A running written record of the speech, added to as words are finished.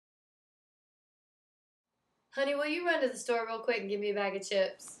Honey, will you run to the store real quick and give me a bag of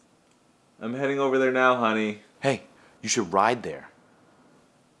chips? I'm heading over there now, honey. Hey, you should ride there.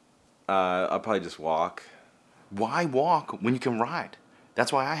 I'll probably just walk. Why walk when you can ride?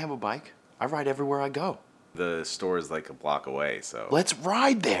 That's why I have a bike. I ride everywhere I go. The store is like a block away, so. Let's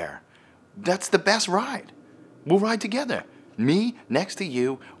ride there. That's the best ride. We'll ride together. Me next to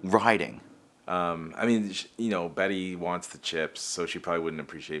you, riding. I mean, Betty wants the chips, so she probably wouldn't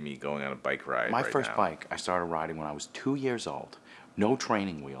appreciate me going on a bike ride My right first now. bike, I started riding when I was 2 years old. No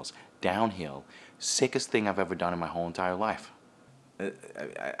training wheels, downhill. Sickest thing I've ever done in my whole entire life.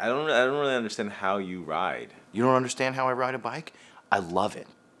 I don't really understand how you ride. You don't understand how I ride a bike? I love it.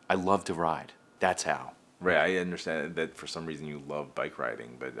 I love to ride. That's how. Right, I understand that for some reason you love bike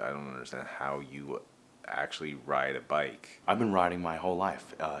riding, but I don't understand how you actually ride a bike. I've been riding my whole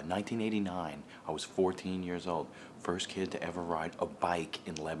life. 1989, I was 14 years old. First kid to ever ride a bike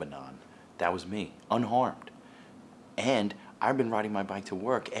in Lebanon. That was me, unharmed. And I've been riding my bike to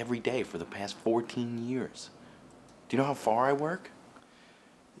work every day for the past 14 years. Do you know how far I work?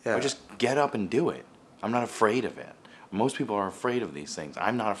 Yeah. I just get up and do it. I'm not afraid of it. Most people are afraid of these things.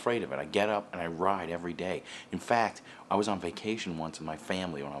 I'm not afraid of it. I get up and I ride every day. In fact, I was on vacation once with my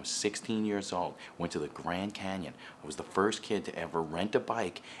family when I was 16 years old. Went to the Grand Canyon. I was the first kid to ever rent a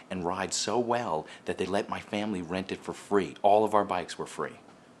bike and ride so well that they let my family rent it for free. All of our bikes were free.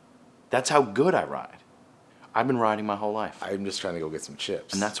 That's how good I ride. I've been riding my whole life. I'm just trying to go get some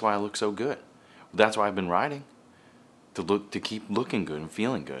chips. And that's why I look so good. That's why I've been riding. To keep looking good and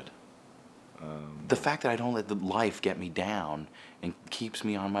feeling good. The fact that I don't let the life get me down and keeps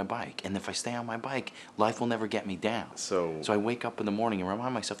me on my bike. And if I stay on my bike, life will never get me down. So I wake up in the morning and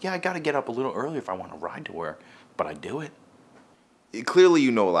remind myself, yeah, I got to get up a little early if I want to ride to work, but I do it. clearly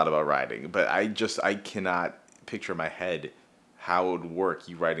you know a lot about riding, but I cannot picture in my head how it would work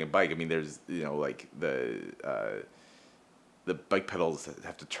you riding a bike. I mean, there's like the bike pedals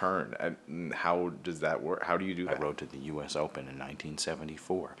have to turn. And how does that work? How do you do I that? rode to the U.S. Open in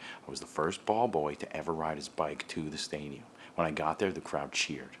 1974. I was the first ball boy to ever ride his bike to the stadium. When I got there, the crowd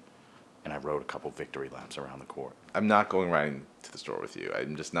cheered, and I rode a couple victory laps around the court. I'm not going riding to the store with you.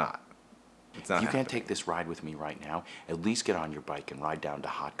 I'm just not. It's not If you can't happening. take this ride with me right now, at least get on your bike and ride down to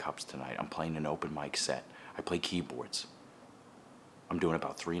Hot Cups tonight. I'm playing an open mic set. I play keyboards. I'm doing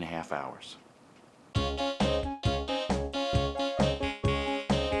about 3.5 hours.